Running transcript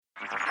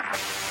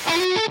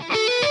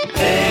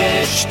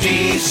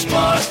HT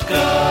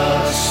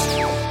Smartcast.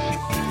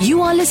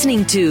 You are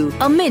listening to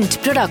a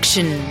Mint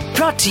production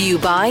brought to you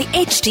by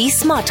HT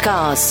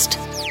Smartcast.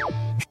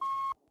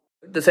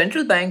 The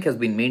central bank has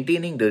been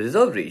maintaining the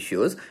reserve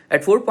ratios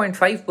at 4.5%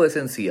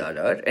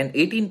 CRR and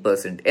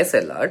 18%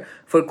 SLR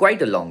for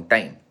quite a long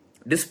time,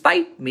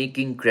 despite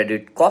making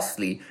credit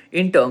costly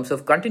in terms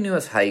of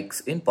continuous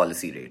hikes in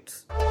policy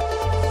rates.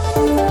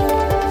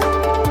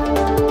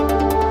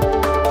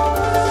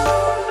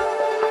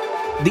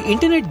 The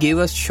internet gave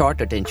us short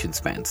attention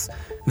spans.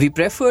 We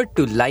preferred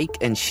to like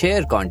and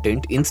share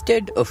content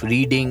instead of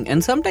reading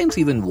and sometimes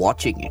even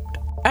watching it.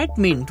 At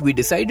Mint, we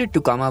decided to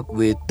come up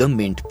with the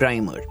Mint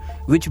Primer,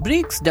 which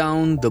breaks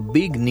down the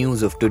big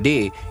news of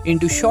today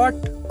into short,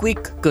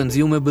 quick,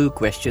 consumable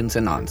questions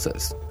and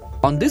answers.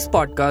 On this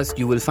podcast,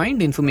 you will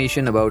find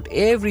information about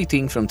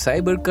everything from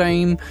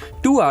cybercrime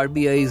to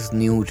RBI's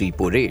new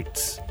repo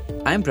rates.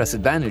 I'm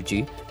Prasid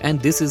Banerjee,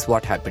 and this is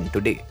what happened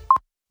today.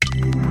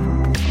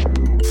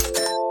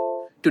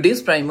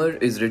 Today's primer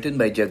is written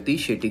by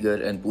Jagadish,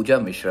 Shettigar and Pooja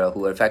Misra,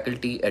 who are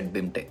faculty at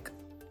BIMTech.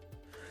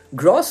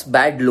 Gross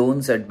bad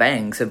loans at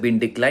banks have been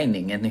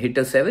declining and hit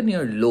a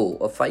 7-year low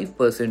of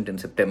 5% in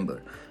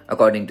September,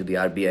 according to the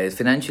RBI's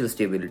Financial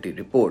Stability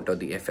Report, or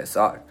the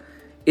FSR.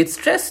 Its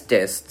stress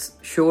tests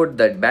showed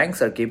that banks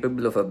are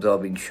capable of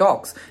absorbing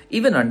shocks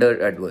even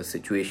under adverse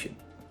situations.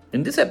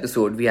 In this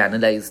episode, we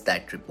analyze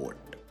that report.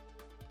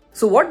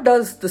 So what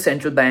does the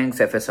central bank's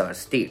FSR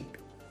state?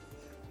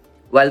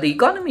 While the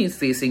economy is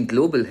facing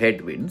global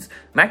headwinds,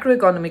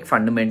 macroeconomic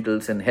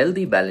fundamentals and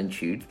healthy balance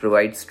sheets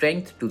provide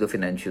strength to the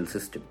financial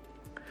system.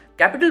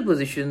 Capital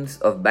positions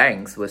of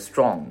banks were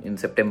strong in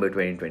September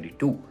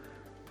 2022.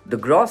 The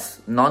gross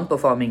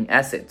non-performing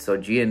assets or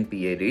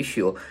GNPA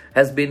ratio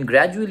has been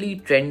gradually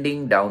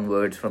trending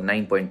downwards from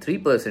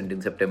 9.3% in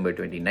September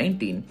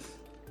 2019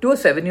 to a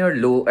 7-year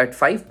low at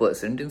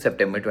 5% in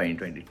September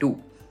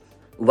 2022.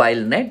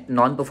 While net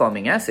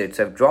non-performing assets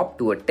have dropped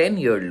to a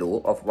 10-year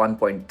low of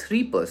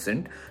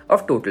 1.3%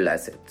 of total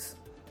assets.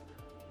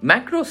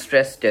 Macro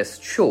stress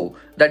tests show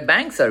that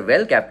banks are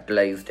well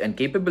capitalized and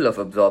capable of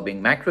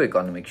absorbing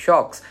macroeconomic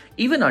shocks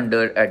even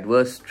under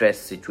adverse stress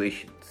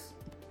situations.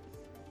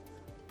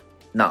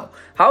 Now,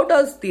 how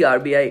does the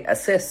RBI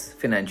assess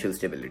financial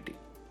stability?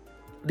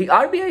 The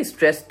RBI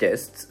stress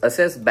tests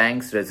assess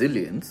banks'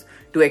 resilience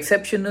to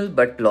exceptional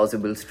but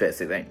plausible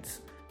stress events.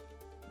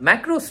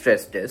 Macro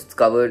stress tests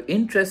cover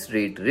interest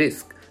rate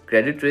risk,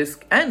 credit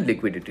risk, and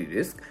liquidity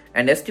risk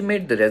and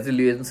estimate the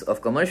resilience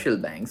of commercial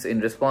banks in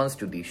response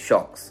to these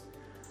shocks.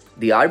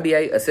 The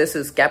RBI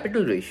assesses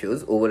capital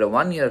ratios over a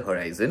 1-year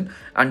horizon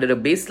under a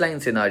baseline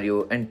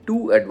scenario and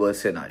 2 adverse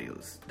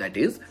scenarios, that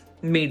is,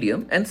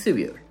 medium and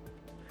severe.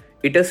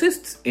 It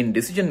assists in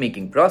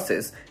decision-making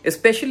process,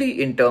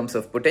 especially in terms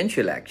of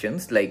potential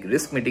actions like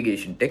risk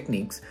mitigation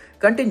techniques,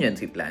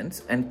 contingency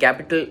plans, and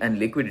capital and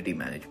liquidity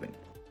management,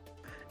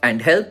 and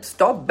helps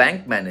top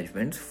bank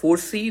managements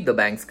foresee the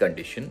bank's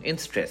condition in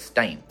stress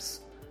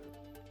times.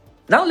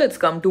 Now let's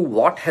come to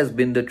what has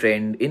been the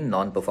trend in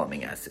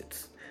non-performing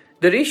assets.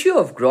 The ratio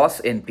of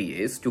gross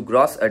NPAs to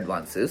gross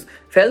advances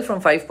fell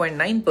from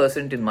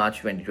 5.9% in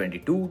March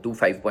 2022 to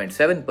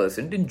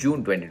 5.7% in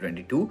June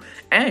 2022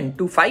 and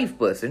to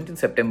 5% in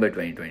September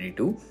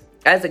 2022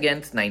 as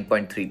against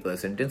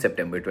 9.3% in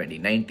September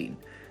 2019,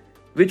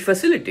 which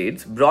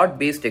facilitates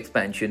broad-based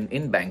expansion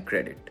in bank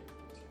credit.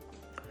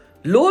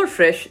 Lower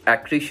fresh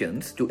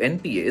accretions to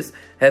NPAs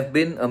have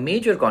been a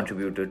major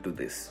contributor to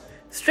this.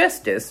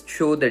 Stress tests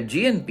show that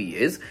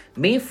GNPAs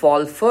may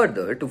fall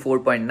further to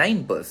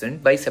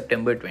 4.9% by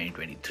September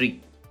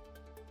 2023.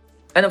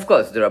 And of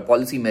course, there are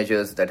policy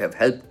measures that have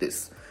helped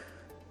this.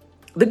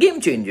 The game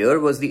changer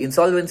was the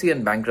Insolvency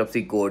and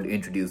Bankruptcy Code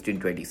introduced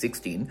in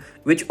 2016,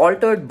 which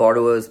altered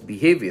borrowers'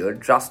 behavior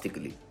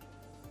drastically.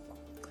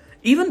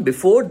 Even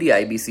before the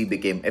IBC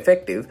became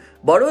effective,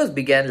 borrowers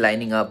began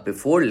lining up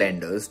before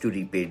lenders to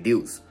repay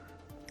dues.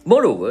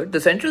 Moreover, the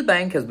central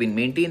bank has been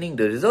maintaining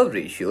the reserve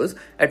ratios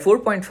at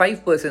 4.5%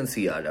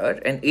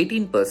 CRR and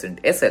 18%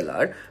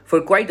 SLR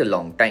for quite a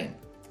long time,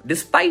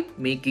 despite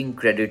making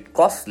credit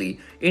costly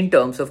in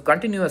terms of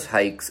continuous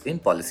hikes in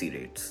policy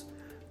rates.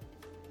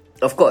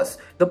 Of course,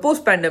 the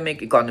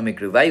post-pandemic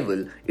economic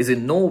revival is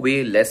in no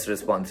way less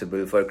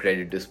responsible for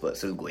credit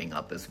dispersal going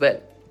up as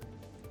well.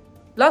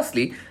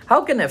 Lastly,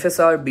 how can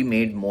FSR be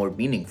made more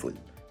meaningful?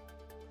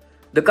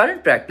 The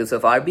current practice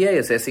of RBI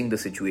assessing the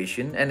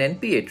situation and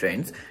NPA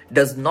trends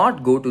does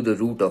not go to the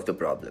root of the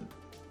problem.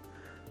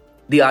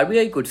 The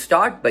RBI could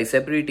start by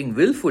separating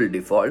willful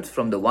defaults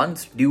from the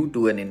ones due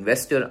to an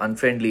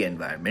investor-unfriendly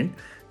environment,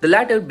 the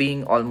latter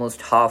being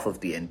almost half of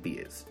the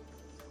NPAs.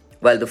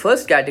 While the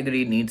first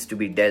category needs to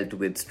be dealt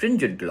with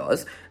stringent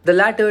laws, the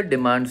latter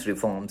demands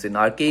reforms in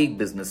archaic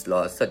business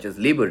laws such as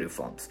labor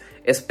reforms,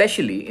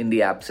 especially in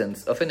the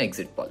absence of an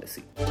exit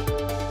policy.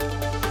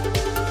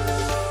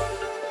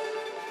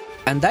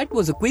 And that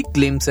was a quick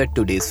glimpse at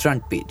today's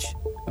front page.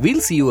 We'll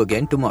see you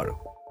again tomorrow.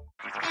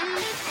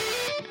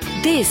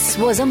 This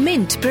was a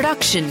Mint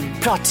production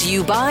brought to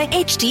you by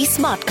HT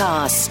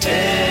Smartcast.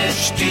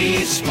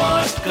 HT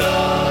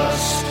Smartcast.